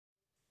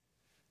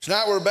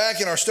Tonight we're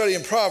back in our study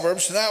in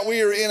Proverbs. Tonight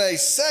we are in a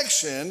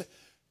section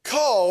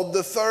called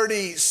the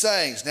 30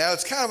 sayings. Now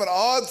it's kind of an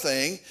odd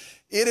thing.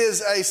 It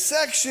is a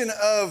section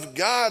of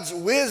God's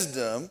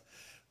wisdom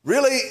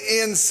really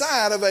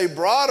inside of a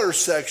broader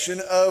section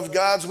of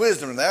God's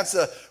wisdom. And that's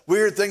a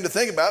weird thing to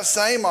think about.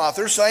 Same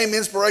author, same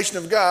inspiration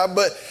of God,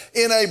 but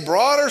in a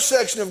broader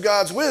section of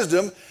God's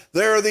wisdom,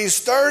 there are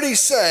these 30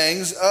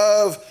 sayings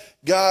of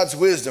God's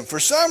wisdom. For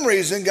some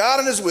reason,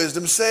 God in his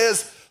wisdom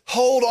says,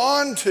 hold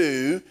on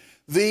to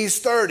these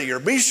 30, or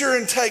be sure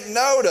and take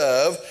note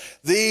of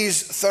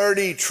these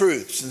 30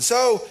 truths. And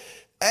so,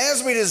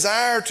 as we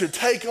desire to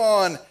take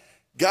on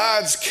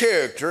God's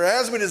character,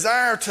 as we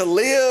desire to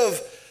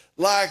live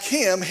like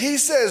him, he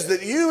says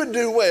that you would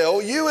do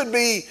well, you would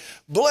be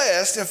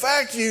blessed. In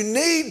fact, you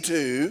need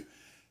to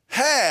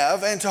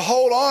have and to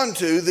hold on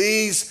to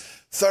these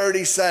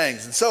 30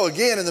 sayings. And so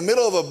again, in the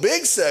middle of a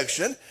big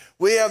section,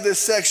 we have this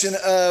section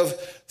of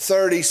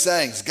 30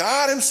 sayings.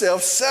 God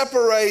himself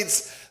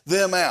separates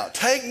them out.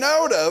 Take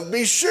note of,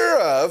 be sure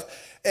of,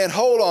 and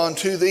hold on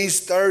to these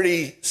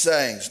 30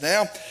 sayings.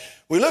 Now,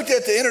 we looked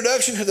at the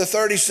introduction to the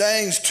 30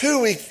 sayings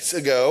 2 weeks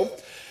ago.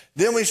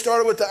 Then we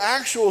started with the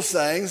actual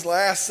sayings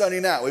last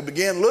Sunday night. We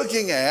began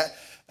looking at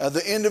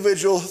the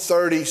individual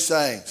 30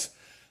 sayings.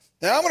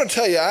 Now, I'm going to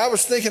tell you, I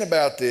was thinking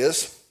about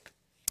this.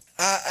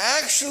 I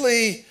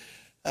actually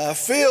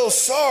feel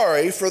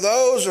sorry for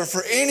those or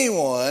for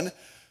anyone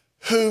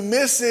who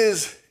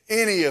misses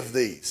any of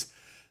these.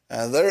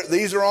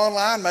 These are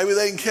online. Maybe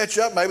they can catch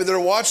up. Maybe they're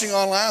watching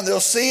online. They'll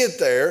see it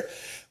there.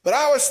 But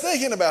I was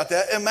thinking about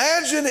that.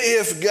 Imagine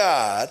if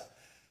God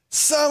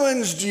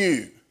summonsed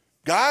you.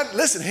 God,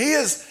 listen, he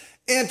is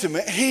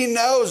intimate. He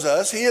knows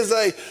us. He is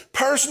a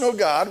personal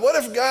God. What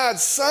if God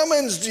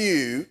summonsed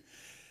you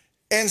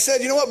and said,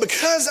 you know what,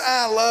 because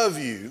I love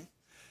you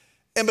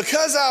and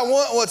because I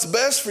want what's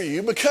best for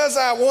you, because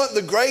I want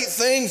the great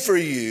thing for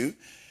you,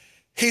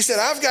 he said,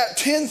 I've got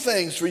 10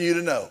 things for you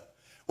to know.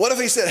 What if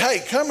he said,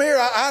 hey, come here,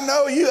 I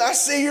know you, I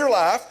see your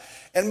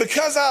life, and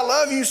because I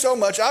love you so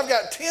much, I've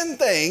got 10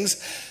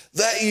 things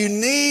that you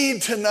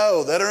need to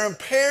know, that are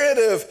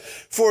imperative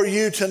for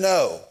you to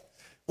know.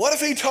 What if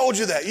he told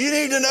you that? You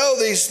need to know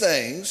these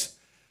things,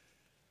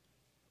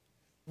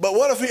 but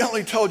what if he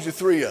only told you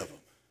 3 of them?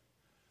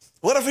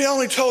 What if he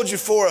only told you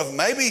 4 of them?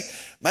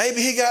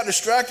 Maybe he got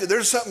distracted.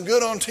 There's something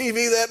good on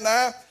TV that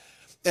night,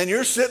 and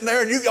you're sitting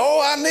there and you go,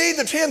 oh, I need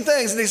the 10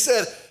 things. And he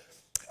said,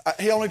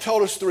 he only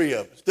told us 3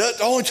 of them.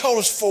 Only told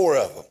us 4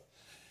 of them.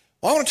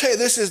 Well, I want to tell you,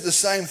 this is the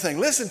same thing.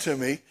 Listen to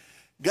me.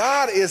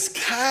 God is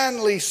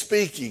kindly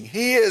speaking.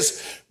 He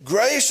is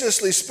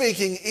graciously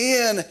speaking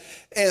in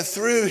and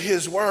through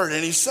his word.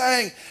 And he's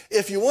saying,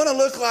 if you want to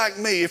look like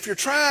me, if you're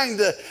trying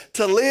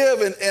to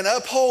live and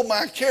uphold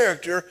my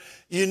character,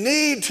 you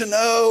need to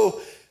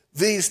know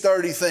these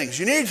 30 things.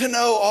 You need to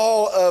know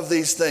all of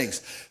these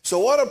things. So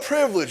what a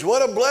privilege,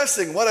 what a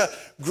blessing, what a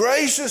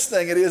gracious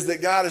thing it is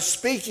that God is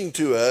speaking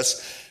to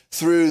us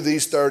through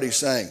these 30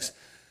 sayings.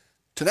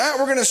 Tonight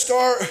we're going to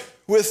start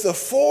with the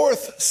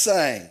 4th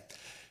saying.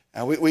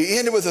 Now we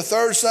ended with the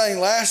 3rd saying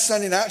last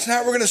Sunday night.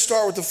 Tonight we're going to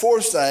start with the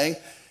 4th saying.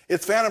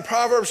 It's found in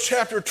Proverbs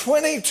chapter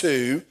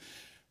 22,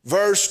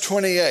 verse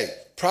 28.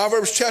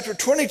 Proverbs chapter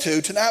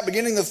 22, tonight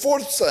beginning the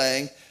 4th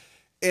saying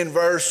in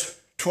verse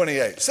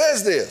 28. It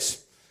says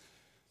this,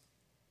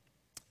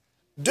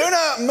 do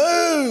not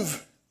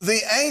move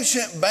the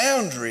ancient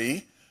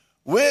boundary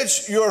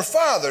which your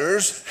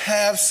fathers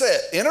have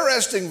set.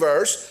 Interesting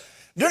verse.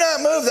 Do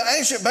not move the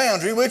ancient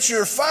boundary which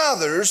your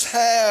fathers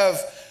have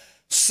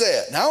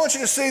set. Now I want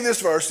you to see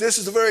this verse. This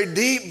is a very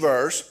deep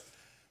verse.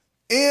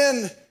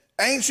 In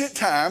ancient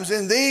times,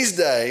 in these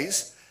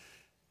days,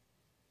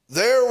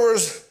 there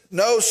was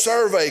no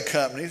survey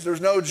companies. There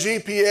was no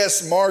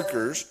GPS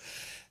markers.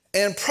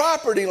 And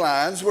property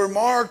lines were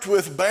marked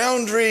with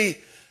boundary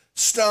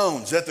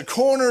stones. At the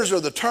corners or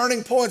the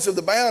turning points of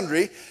the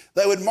boundary,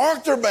 they would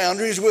mark their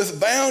boundaries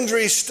with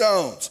boundary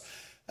stones.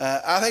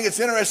 I think it's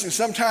interesting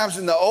sometimes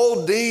in the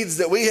old deeds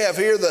that we have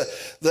here,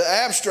 the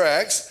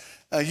abstracts,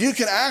 you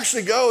can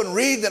actually go and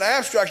read that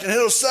abstract and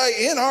it'll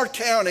say in our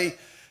county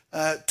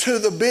to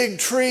the big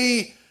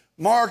tree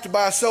marked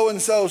by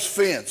so-and-so's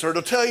fence, or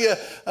it'll tell you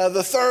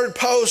the 3rd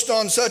post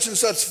on such and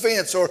such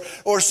fence,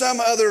 or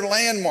some other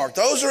landmark.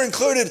 Those are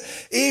included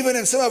even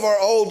in some of our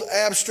old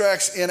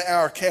abstracts in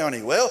our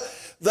county. Well,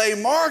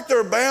 they mark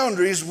their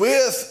boundaries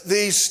with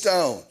these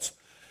stones.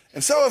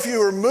 And so if you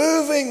were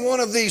moving one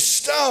of these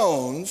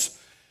stones,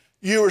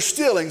 you were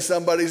stealing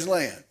somebody's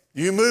land.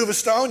 You move a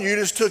stone, you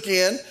just took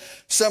in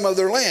some of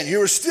their land. You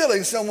were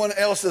stealing someone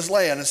else's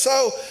land. And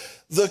so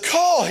the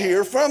call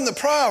here from the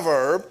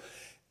proverb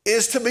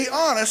is to be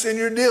honest in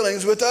your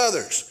dealings with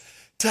others,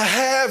 to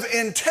have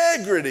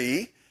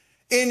integrity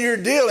in your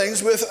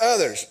dealings with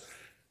others.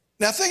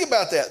 Now think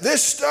about that.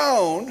 This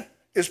stone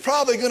is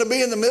probably going to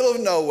be in the middle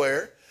of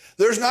nowhere.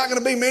 There's not going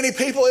to be many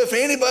people, if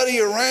anybody,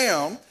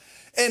 around,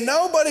 and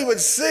nobody would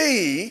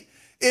see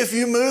if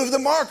you move the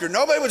marker.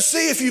 Nobody would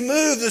see if you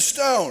move the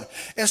stone.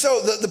 And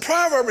so the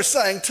proverb is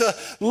saying to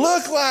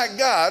look like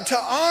God, to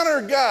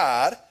honor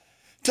God,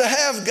 To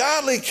have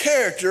godly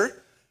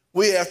character,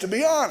 we have to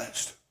be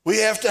honest. We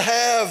have to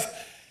have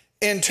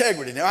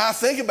integrity. Now, I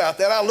think about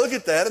that. I look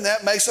at that, and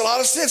that makes a lot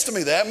of sense to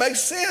me. That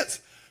makes sense.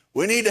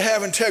 We need to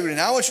have integrity.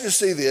 Now, I want you to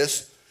see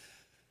this.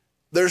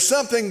 There's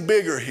something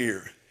bigger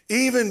here,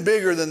 even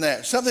bigger than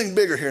that. Something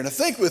bigger here. Now,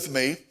 think with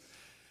me.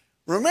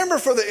 Remember,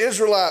 for the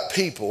Israelite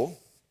people,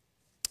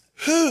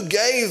 who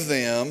gave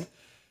them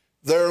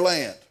their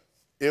land?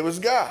 It was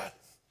God.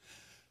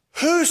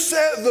 Who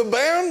set the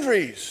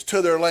boundaries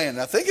to their land?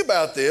 Now think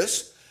about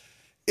this.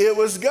 It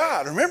was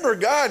God. Remember,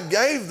 God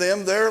gave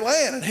them their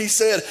land. And he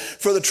said,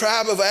 for the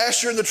tribe of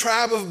Asher and the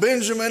tribe of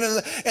Benjamin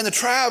and the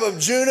tribe of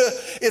Judah,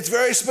 it's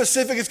very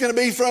specific. It's going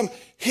to be from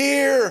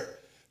here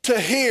to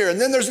here. And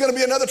then there's going to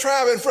be another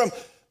tribe, and from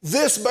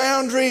this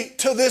boundary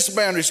to this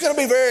boundary. It's going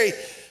to be very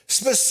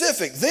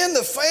specific. Then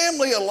the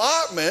family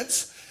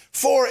allotments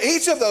for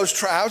each of those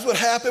tribes would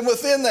happen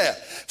within that.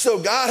 So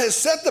God has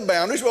set the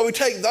boundaries. Well, we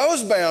take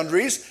those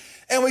boundaries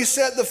and we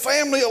set the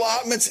family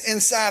allotments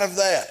inside of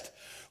that.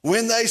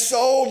 When they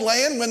sold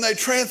land, when they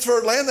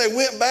transferred land, they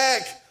went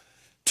back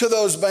to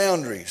those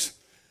boundaries.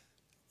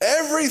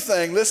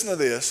 Everything, listen to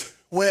this,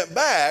 went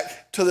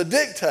back to the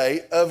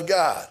dictate of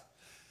God.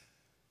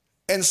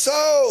 And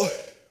so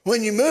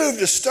when you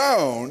moved a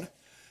stone,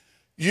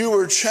 you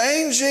were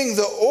changing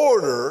the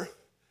order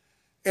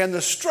and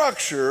the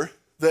structure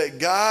that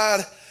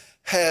God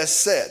has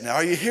set. Now,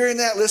 are you hearing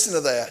that? Listen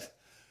to that.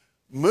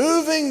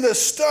 Moving the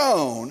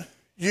stone,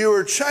 you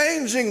are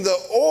changing the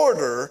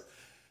order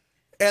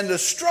and the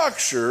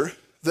structure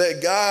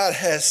that God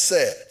has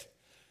set.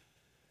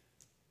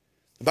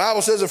 The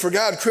Bible says that for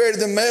God created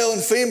them male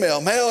and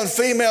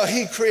female,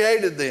 he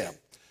created them.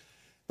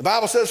 The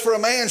Bible says for a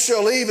man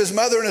shall leave his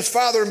mother and his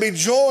father and be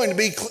joined,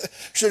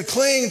 should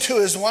cling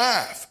to his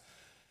wife.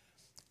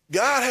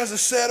 God has a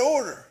set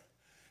order.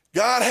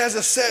 God has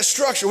a set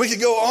structure. We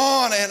could go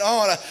on and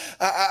on.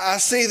 I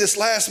see this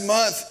last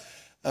month,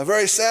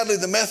 very sadly,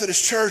 the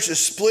Methodist Church is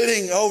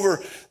splitting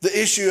over the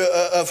issue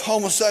of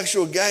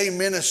homosexual gay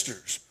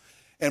ministers.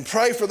 And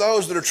pray for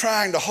those that are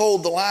trying to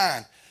hold the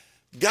line.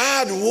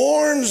 God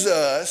warns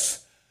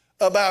us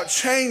about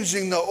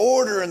changing the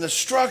order and the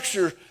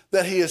structure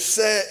that he has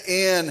set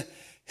in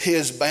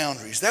his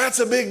boundaries. That's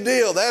a big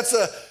deal. That's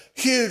a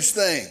huge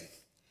thing.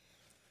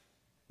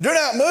 Do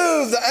not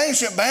move the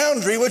ancient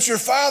boundary which your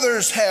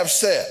fathers have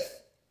set.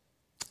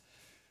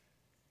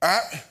 All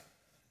right,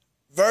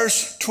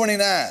 verse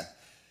 29.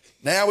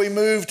 Now we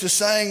move to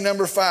saying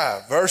number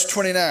 5. Verse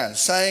 29,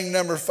 saying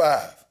number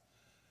 5.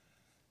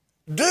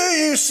 Do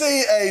you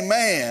see a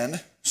man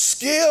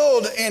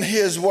skilled in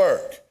his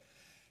work?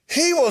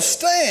 He will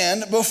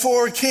stand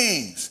before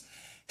kings.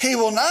 He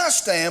will not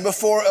stand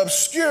before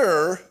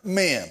obscure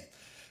men.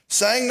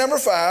 Saying number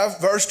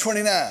 5, verse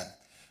 29.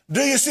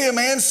 Do you see a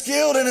man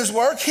skilled in his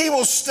work? He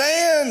will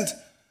stand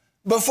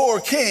before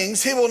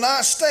kings. He will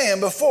not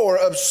stand before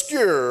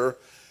obscure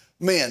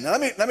men. Now,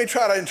 let me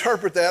try to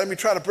interpret that. Let me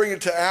try to bring it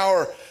to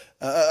our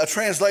a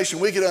translation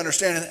we could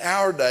understand in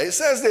our day. It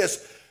says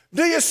this: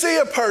 do you see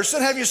a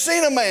person? Have you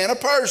seen a man, a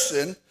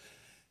person,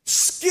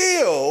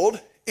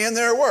 skilled in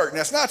their work? Now,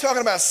 it's not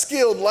talking about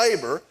skilled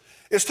labor.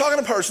 It's talking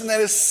a person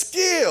that is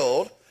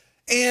skilled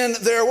in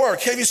their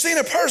work. Have you seen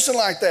a person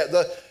like that?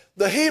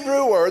 The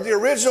Hebrew word, the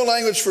original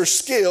language for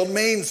skilled,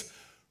 means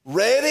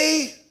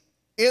ready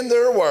in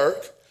their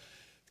work,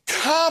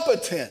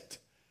 competent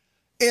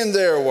in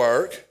their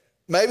work.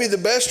 Maybe the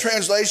best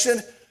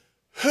translation,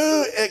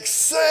 who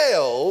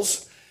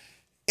excels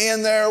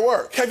in their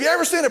work. Have you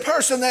ever seen a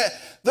person that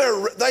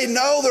they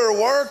know their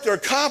work, they're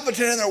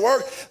competent in their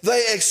work,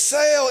 they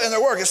excel in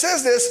their work? It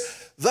says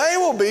this: they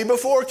will be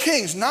before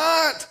kings,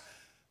 not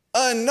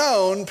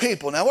unknown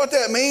people. Now, what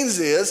that means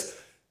is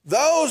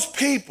those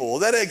people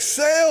that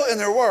excel in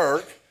their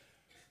work,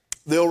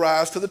 they'll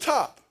rise to the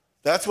top.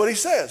 That's what he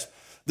says.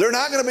 They're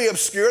not going to be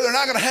obscure. They're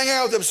not going to hang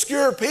out with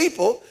obscure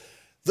people.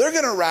 They're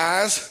going to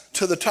rise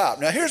to the top.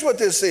 Now, here's what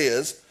this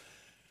is.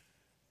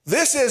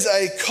 This is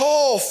a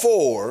call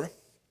for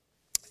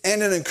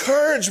and an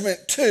encouragement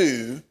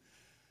to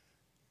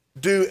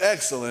do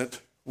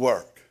excellent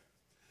work.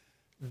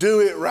 Do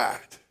it right.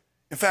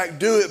 In fact,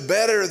 do it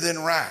better than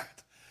right.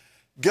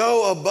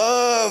 Go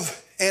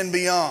above and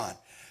beyond.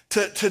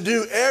 To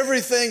do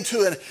everything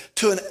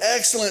to an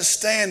excellent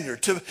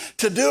standard.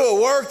 To do a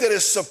work that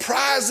is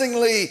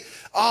surprisingly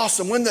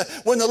awesome. When the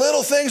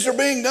little things are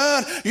being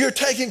done, you're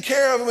taking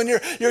care of them, and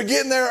you're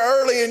getting there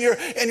early, and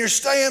you're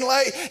staying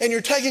late, and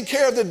you're taking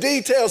care of the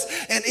details.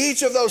 And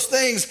each of those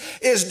things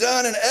is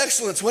done in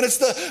excellence. When it's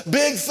the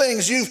big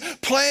things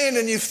you've planned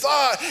and you've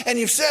thought and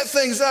you've set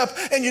things up,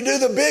 and you do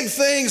the big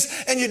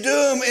things and you do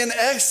them in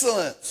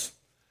excellence.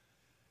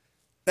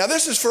 Now,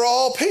 this is for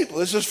all people.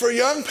 This is for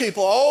young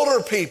people,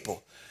 older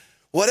people.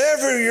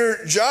 Whatever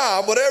your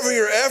job, whatever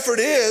your effort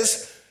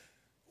is,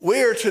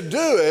 we are to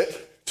do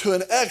it to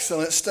an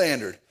excellent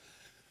standard.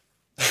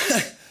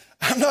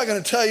 I'm not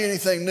going to tell you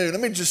anything new. Let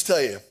me just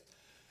tell you.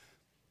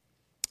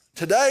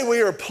 Today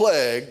we are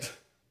plagued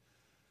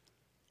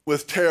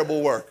with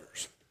terrible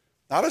workers.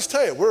 I'll just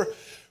tell you,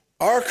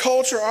 Our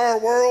culture, our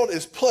world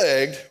is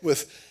plagued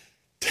with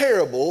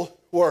terrible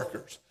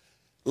workers,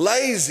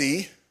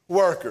 lazy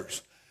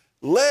workers,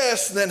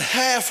 less than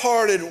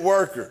half-hearted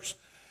workers.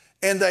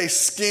 And they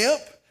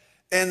skimp,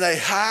 and they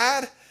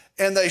hide,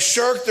 and they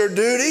shirk their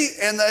duty,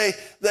 and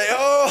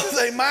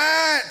they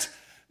might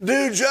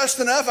do just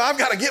enough. I've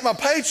got to get my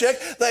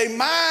paycheck. They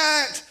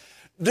might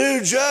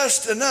do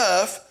just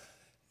enough.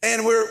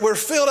 And we're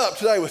filled up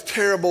today with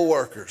terrible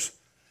workers.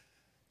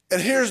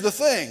 And here's the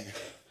thing.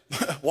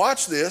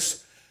 Watch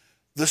this.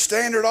 The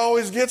standard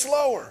always gets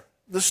lower.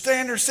 The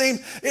standard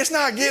it's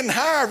not getting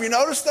higher. Have you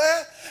noticed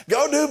that?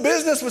 Go do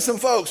business with some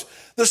folks.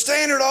 The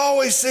standard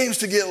always seems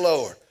to get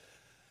lower.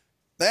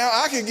 Now,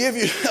 I could give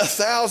you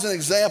 1,000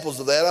 examples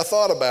of that. I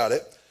thought about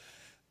it.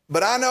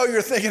 But I know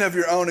you're thinking of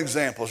your own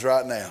examples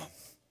right now.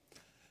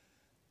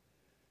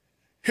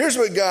 Here's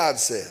what God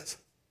says.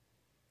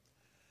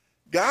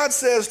 God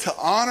says to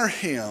honor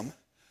him,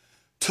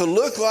 to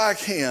look like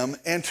him,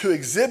 and to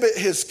exhibit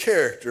his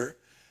character,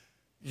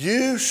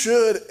 you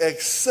should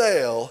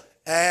excel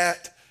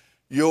at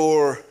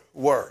your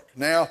work.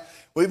 Now,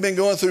 we've been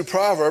going through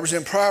Proverbs.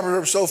 In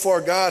Proverbs so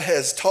far, God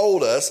has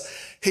told us,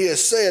 he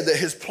has said that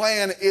his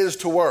plan is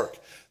to work.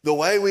 The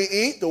way we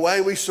eat, the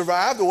way we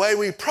survive, the way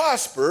we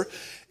prosper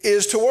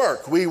is to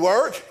work. We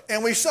work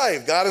and we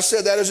save. God has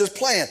said that is his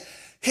plan.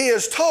 He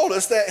has told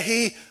us that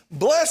he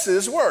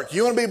blesses work.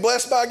 You want to be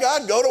blessed by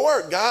God? Go to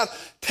work. God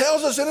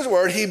tells us in his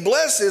word he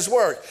blesses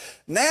work.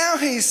 Now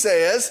he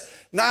says,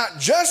 not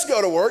just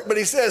go to work, but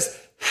he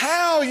says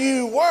how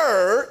you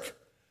work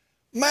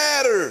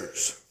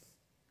matters.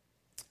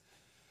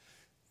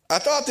 I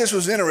thought this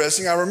was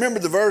interesting. I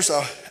remembered the verse.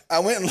 I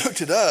went and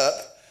looked it up,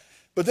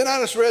 but then I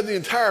just read the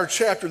entire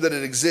chapter that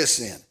it exists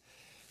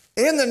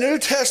in. In the New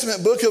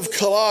Testament book of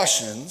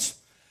Colossians,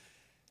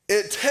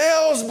 it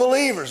tells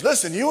believers,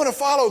 listen, you want to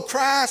follow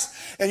Christ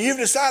and you've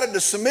decided to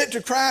submit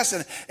to Christ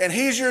and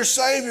he's your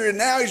Savior and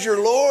now he's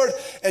your Lord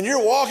and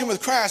you're walking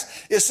with Christ.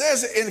 It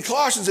says in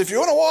Colossians, if you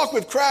want to walk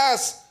with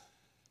Christ,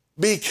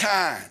 be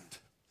kind.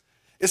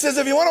 It says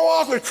if you want to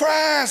walk with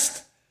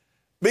Christ,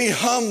 be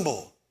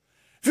humble.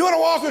 If you want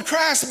to walk with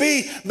Christ,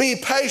 be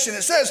patient.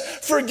 It says,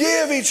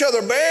 forgive each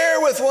other,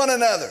 bear with one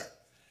another.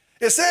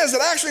 It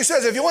actually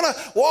says, if you want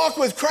to walk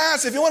with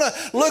Christ, if you want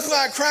to look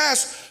like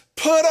Christ,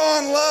 put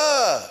on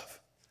love.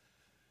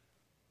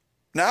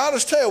 Now, I'll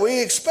just tell you,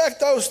 we expect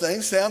those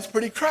things. Sounds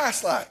pretty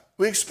Christ-like.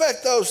 We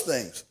expect those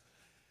things.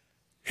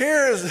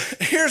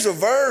 Here's a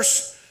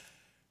verse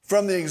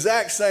from the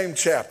exact same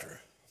chapter.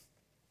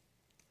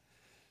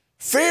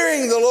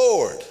 Fearing the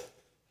Lord.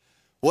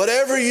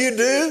 Whatever you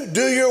do,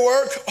 do your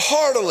work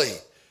heartily.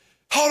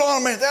 Hold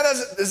on a minute. That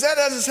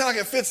doesn't sound like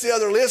it fits the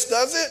other list,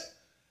 does it?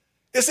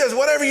 It says,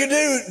 whatever you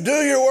do,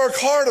 do your work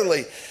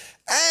heartily,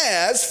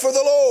 as for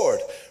the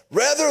Lord,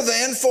 rather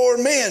than for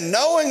men,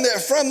 knowing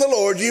that from the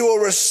Lord you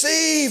will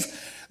receive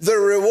the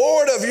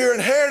reward of your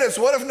inheritance.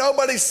 What if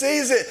nobody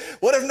sees it?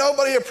 What if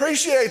nobody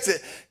appreciates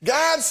it?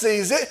 God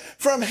sees it.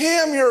 From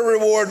him your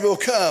reward will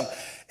come.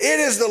 It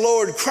is the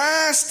Lord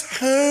Christ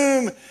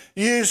whom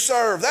you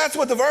serve. That's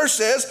what the verse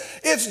says.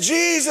 It's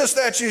Jesus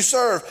that you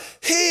serve.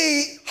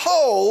 He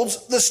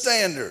holds the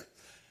standard.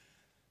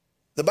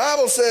 The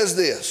Bible says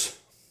this.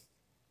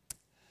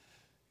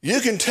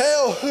 You can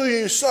tell who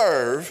you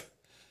serve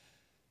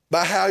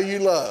by how you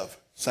love.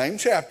 Same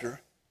chapter.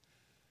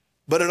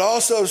 But it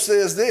also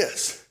says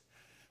this.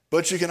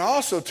 But you can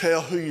also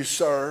tell who you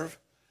serve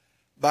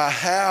by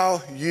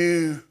how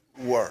you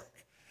work.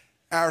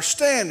 Our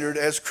standard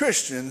as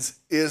Christians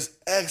is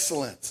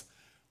excellence.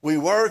 We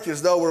work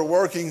as though we're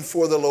working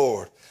for the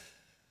Lord.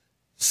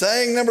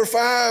 Saying number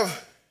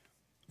 5,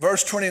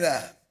 verse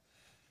 29.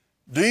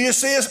 Do you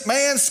see a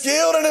man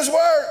skilled in his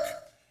work?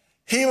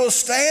 He will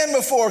stand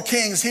before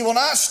kings. He will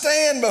not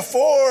stand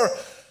before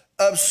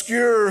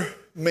obscure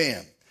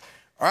men.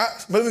 All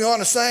right, moving on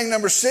to saying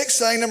number 6.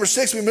 Saying number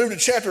 6, we move to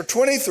chapter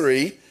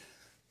 23.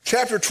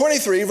 Chapter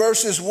 23,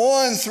 verses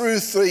 1 through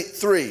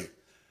 3.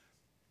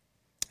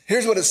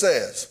 Here's what it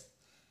says.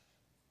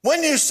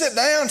 When you sit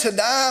down to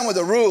dine with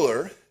a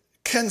ruler,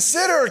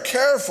 consider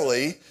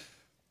carefully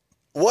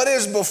what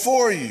is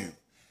before you,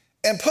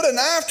 and put a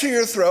knife to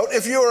your throat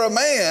if you are a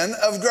man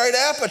of great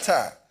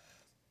appetite.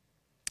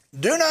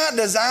 Do not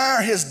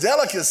desire his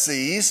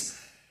delicacies,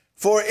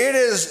 for it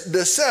is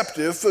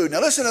deceptive food.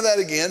 Now listen to that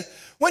again.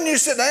 When you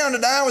sit down to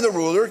dine with a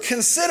ruler,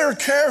 consider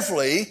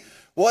carefully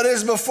what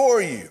is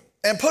before you,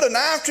 and put a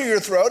knife to your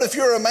throat if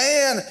you're a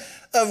man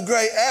of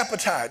great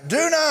appetite.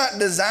 Do not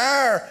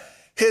desire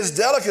his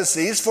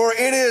delicacies, for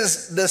it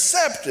is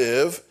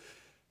deceptive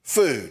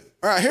food.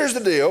 All right, here's the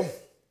deal.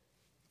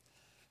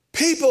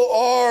 People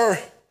are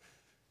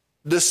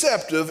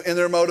deceptive in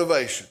their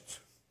motivations.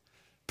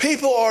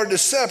 People are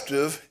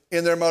deceptive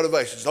in their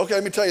motivations. Okay,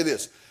 let me tell you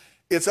this.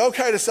 It's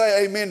okay to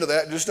say amen to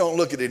that, just don't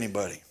look at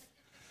anybody.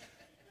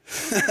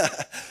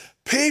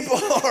 People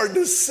are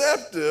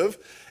deceptive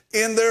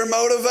in their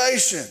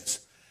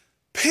motivations.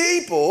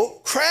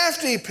 People,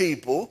 crafty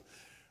people,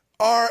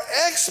 are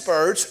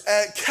experts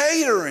at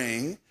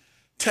catering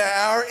to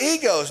our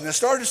egos. Now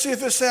start to see if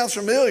this sounds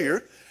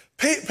familiar.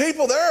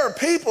 There are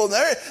people,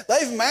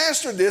 they've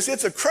mastered this.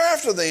 It's a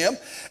craft of them,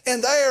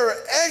 and they are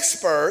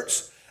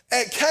experts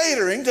at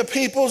catering to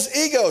people's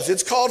egos.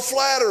 It's called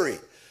flattery.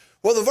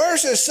 Well, the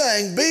verse is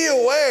saying, be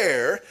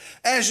aware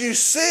as you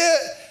sit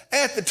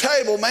at the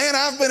table. Man,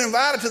 I've been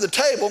invited to the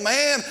table.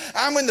 Man,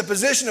 I'm in the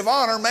position of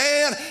honor.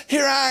 Man,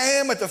 here I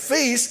am at the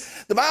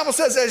feast. The Bible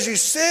says as you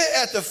sit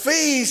at the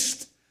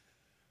feast,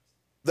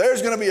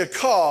 there's going to be a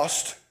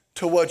cost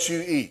to what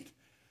you eat.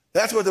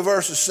 That's what the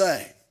verse is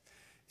saying.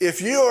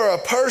 If you are a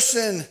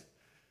person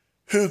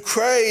who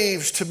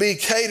craves to be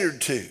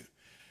catered to,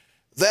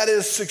 that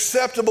is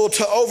susceptible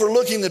to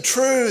overlooking the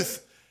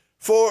truth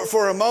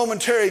for a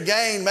momentary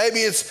gain. Maybe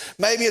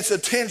it's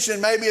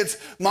attention, maybe it's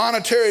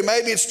monetary,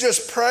 maybe it's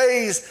just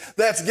praise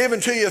that's given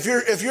to you.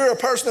 If you're a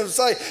person that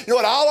say, you know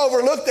what, I'll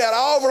overlook that,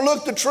 I'll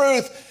overlook the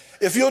truth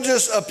if you'll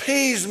just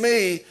appease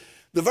me.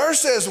 The verse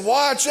says,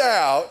 watch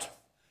out,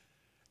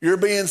 you're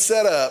being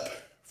set up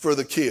for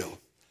the kill.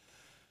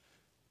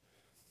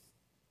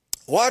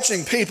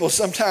 Watching people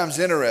sometimes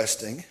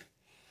interesting,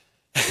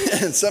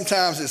 and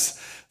sometimes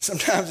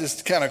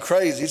it's kind of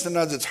crazy,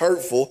 sometimes it's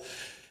hurtful.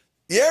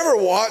 You ever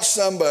watch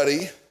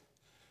somebody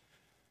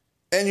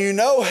and you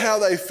know how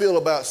they feel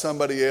about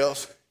somebody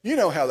else? You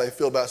know how they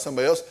feel about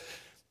somebody else.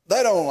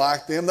 They don't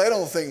like them. They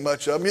don't think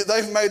much of them.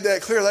 They've made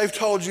that clear. They've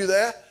told you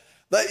that.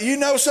 You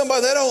know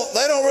somebody, they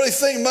don't really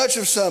think much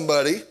of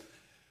somebody.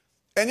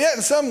 And yet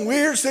in some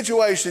weird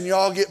situation, you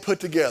all get put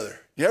together.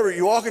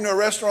 You walk into a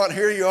restaurant,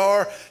 here you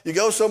are. You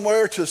go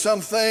somewhere to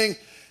something,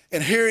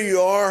 and here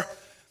you are.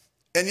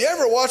 And you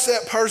ever watch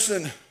that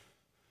person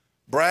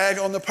brag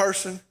on the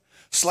person?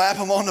 Slap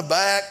them on the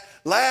back,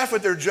 laugh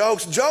at their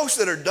jokes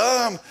that are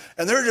dumb,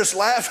 and they're just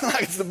laughing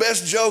like it's the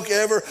best joke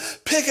ever.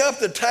 Pick up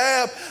the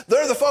tab.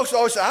 They're the folks that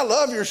always say, I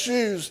love your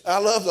shoes. I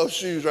love those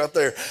shoes right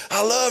there.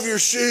 I love your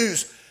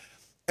shoes.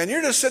 And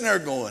you're just sitting there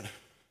going,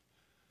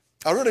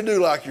 I really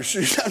do like your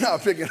shoes. I'm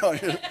not picking on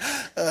you.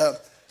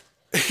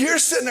 You're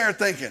sitting there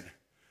thinking,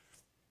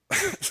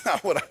 it's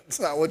not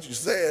what you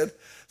said.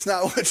 It's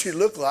not what you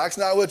look like. It's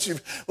not what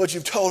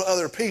you've told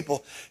other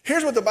people.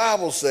 Here's what the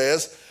Bible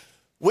says.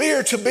 We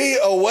are to be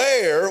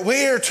aware,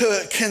 we are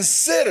to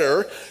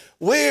consider,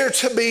 we are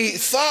to be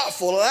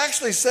thoughtful. It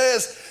actually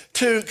says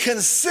to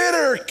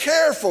consider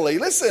carefully.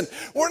 Listen,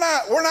 we're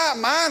not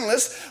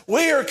mindless.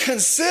 We are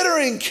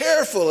considering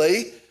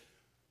carefully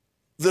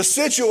the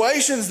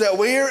situations that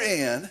we are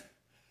in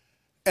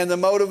and the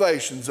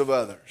motivations of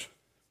others.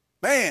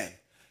 Man,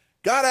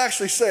 God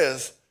actually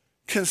says,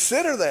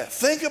 consider that.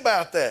 Think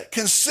about that.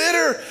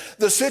 Consider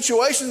the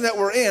situations that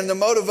we're in, the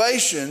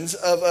motivations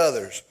of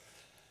others.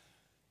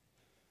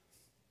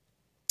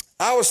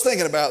 I was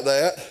thinking about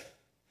that.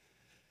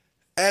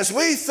 As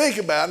we think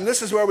about, and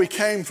this is where we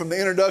came from the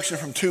introduction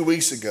from 2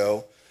 weeks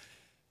ago,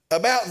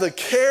 about the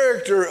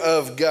character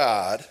of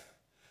God,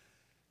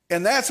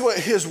 and that's what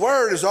His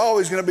Word is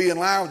always going to be in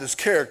line with His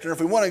character. If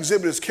we want to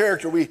exhibit His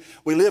character, we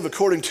live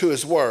according to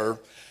His Word.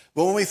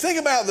 But when we think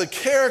about the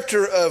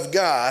character of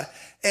God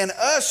and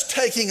us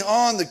taking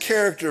on the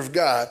character of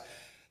God,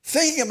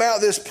 thinking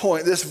about this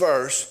point, this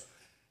verse,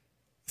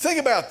 think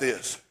about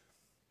this.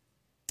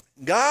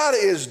 God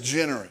is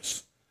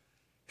generous.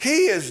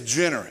 He is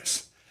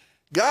generous.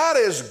 God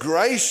is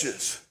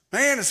gracious.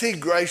 Man, is He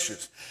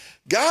gracious.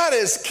 God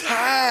is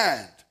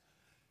kind.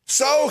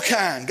 So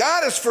kind.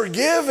 God is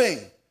forgiving.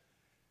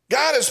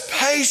 God is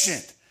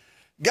patient.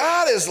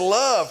 God is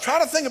love. Try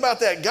to think about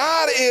that.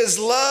 God is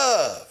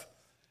love.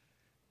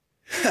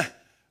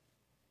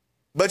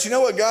 But you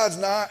know what God's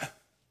not?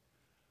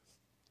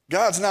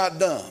 God's not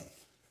dumb.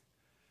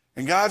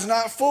 And God's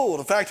not fooled.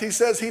 In fact, He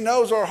says He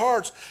knows our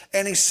hearts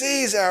and He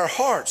sees our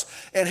hearts.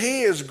 And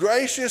He is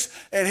gracious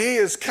and He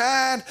is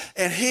kind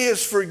and He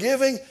is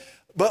forgiving.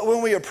 But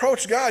when we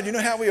approach God, you know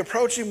how we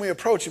approach Him? We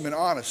approach Him in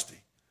honesty.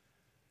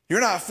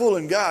 You're not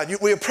fooling God.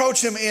 We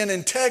approach Him in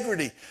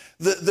integrity.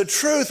 The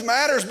truth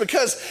matters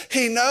because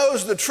He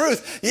knows the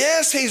truth.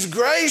 Yes, He's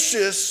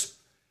gracious,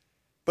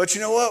 but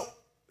you know what?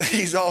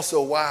 He's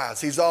also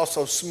wise. He's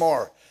also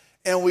smart.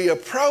 And we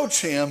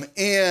approach Him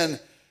in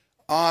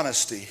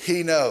honesty.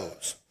 He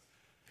knows.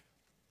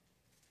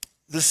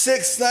 The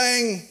sixth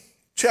thing,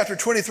 chapter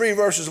 23,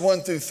 verses 1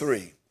 through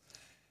 3.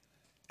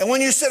 And when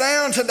you sit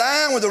down to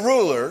dine with a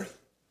ruler,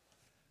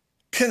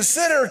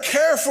 consider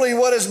carefully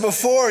what is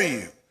before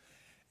you,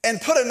 and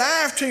put a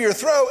knife to your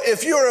throat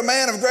if you are a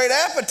man of great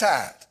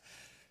appetite.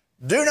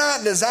 Do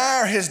not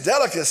desire his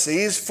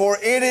delicacies, for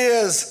it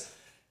is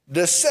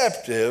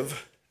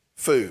deceptive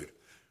food.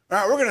 All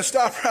right, we're going to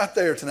stop right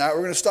there tonight.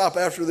 We're going to stop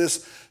after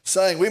this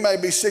saying. We may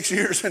be 6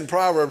 years in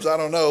Proverbs, I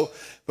don't know,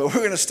 but we're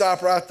going to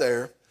stop right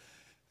there.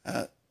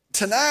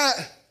 Tonight,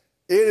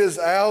 it is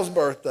Al's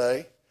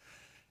birthday,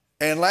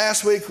 and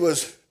last week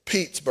was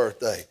Pete's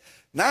birthday.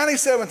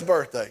 97th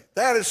birthday.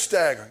 That is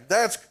staggering.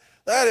 That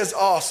is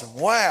awesome.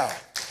 Wow.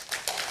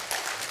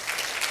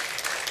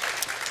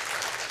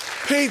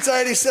 Pete's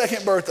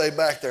 82nd birthday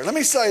back there. Let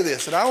me say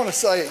this, and I want to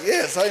say it.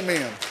 Yes,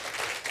 amen.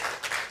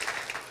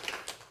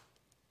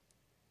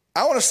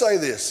 I want to say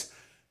this.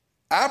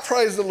 I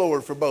praise the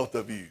Lord for both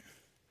of you.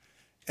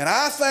 And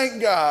I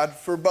thank God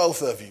for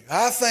both of you.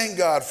 I thank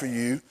God for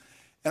you.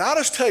 And I'll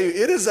just tell you,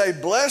 it is a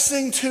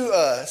blessing to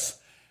us,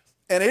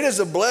 and it is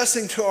a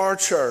blessing to our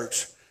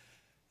church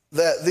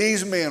that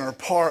these men are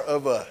part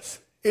of us.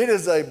 It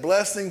is a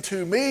blessing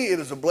to me. It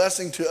is a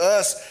blessing to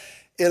us.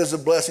 It is a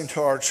blessing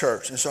to our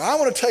church. And so I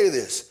want to tell you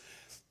this,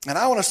 and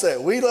I want to say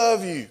it. We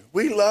love you.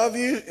 We love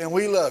you, and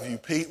we love you,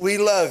 Pete. We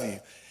love you.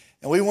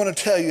 And we want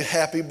to tell you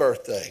happy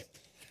birthday.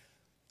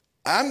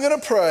 I'm going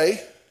to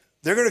pray.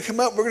 They're going to come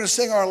up. We're going to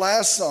sing our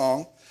last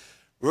song.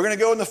 We're going to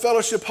go in the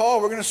fellowship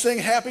hall. We're going to sing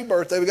happy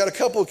birthday. We got a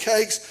couple of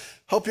cakes.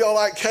 Hope y'all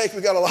like cake.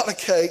 We got a lot of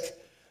cake.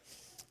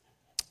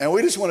 And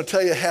we just want to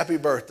tell you happy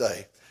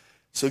birthday.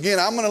 So again,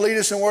 I'm going to lead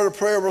us in word of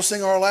prayer. We'll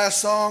sing our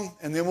last song,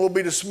 and then we'll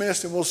be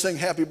dismissed, and we'll sing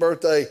happy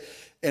birthday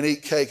and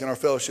eat cake in our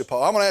fellowship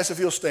hall. I'm going to ask if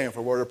you'll stand for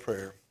a word of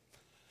prayer.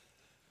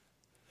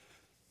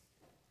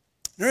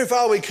 Dear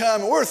Father, we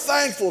come, and we're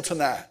thankful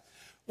tonight.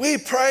 We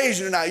praise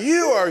you tonight.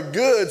 You are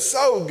good,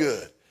 so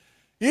good.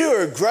 You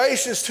are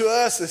gracious to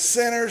us as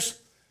sinners.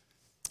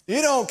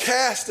 You don't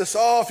cast us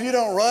off. You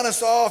don't run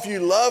us off.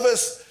 You love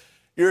us.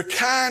 You're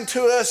kind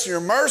to us.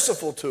 You're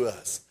merciful to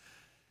us.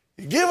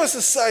 You give us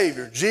a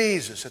Savior,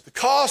 Jesus, at the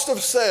cost of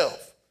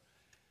self,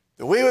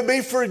 that we would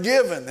be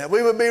forgiven, that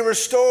we would be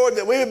restored,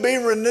 that we would be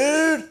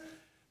renewed,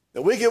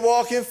 that we could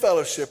walk in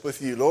fellowship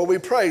with you. Lord, we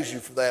praise you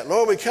for that.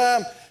 Lord, we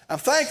come. I'm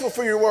thankful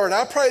for your word.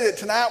 I pray that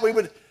tonight we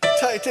would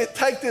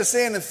take this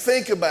in and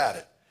think about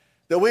it,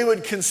 that we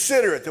would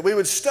consider it, that we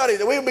would study it,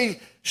 that we would be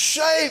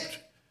shaped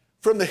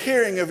from the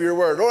hearing of your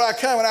word. Lord, I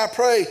come and I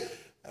pray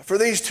for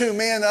these two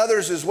men,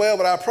 others as well,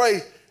 but I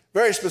pray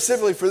very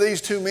specifically for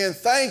these two men.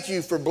 Thank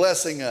you for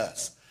blessing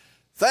us.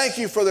 Thank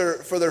you for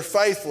their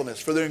faithfulness,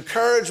 for their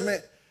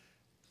encouragement,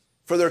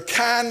 for their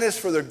kindness,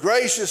 for their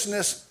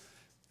graciousness.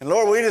 And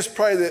Lord, we just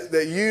pray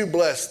that you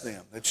bless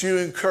them, that you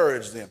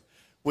encourage them.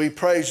 We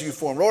praise you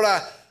for them. Lord,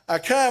 I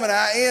come and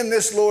I end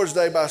this Lord's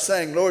Day by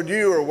saying, Lord,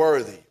 you are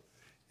worthy.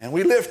 And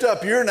we lift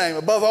up your name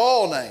above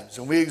all names,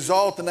 and we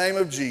exalt the name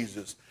of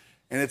Jesus.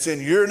 And it's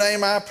in your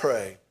name I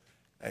pray.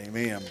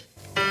 Amen.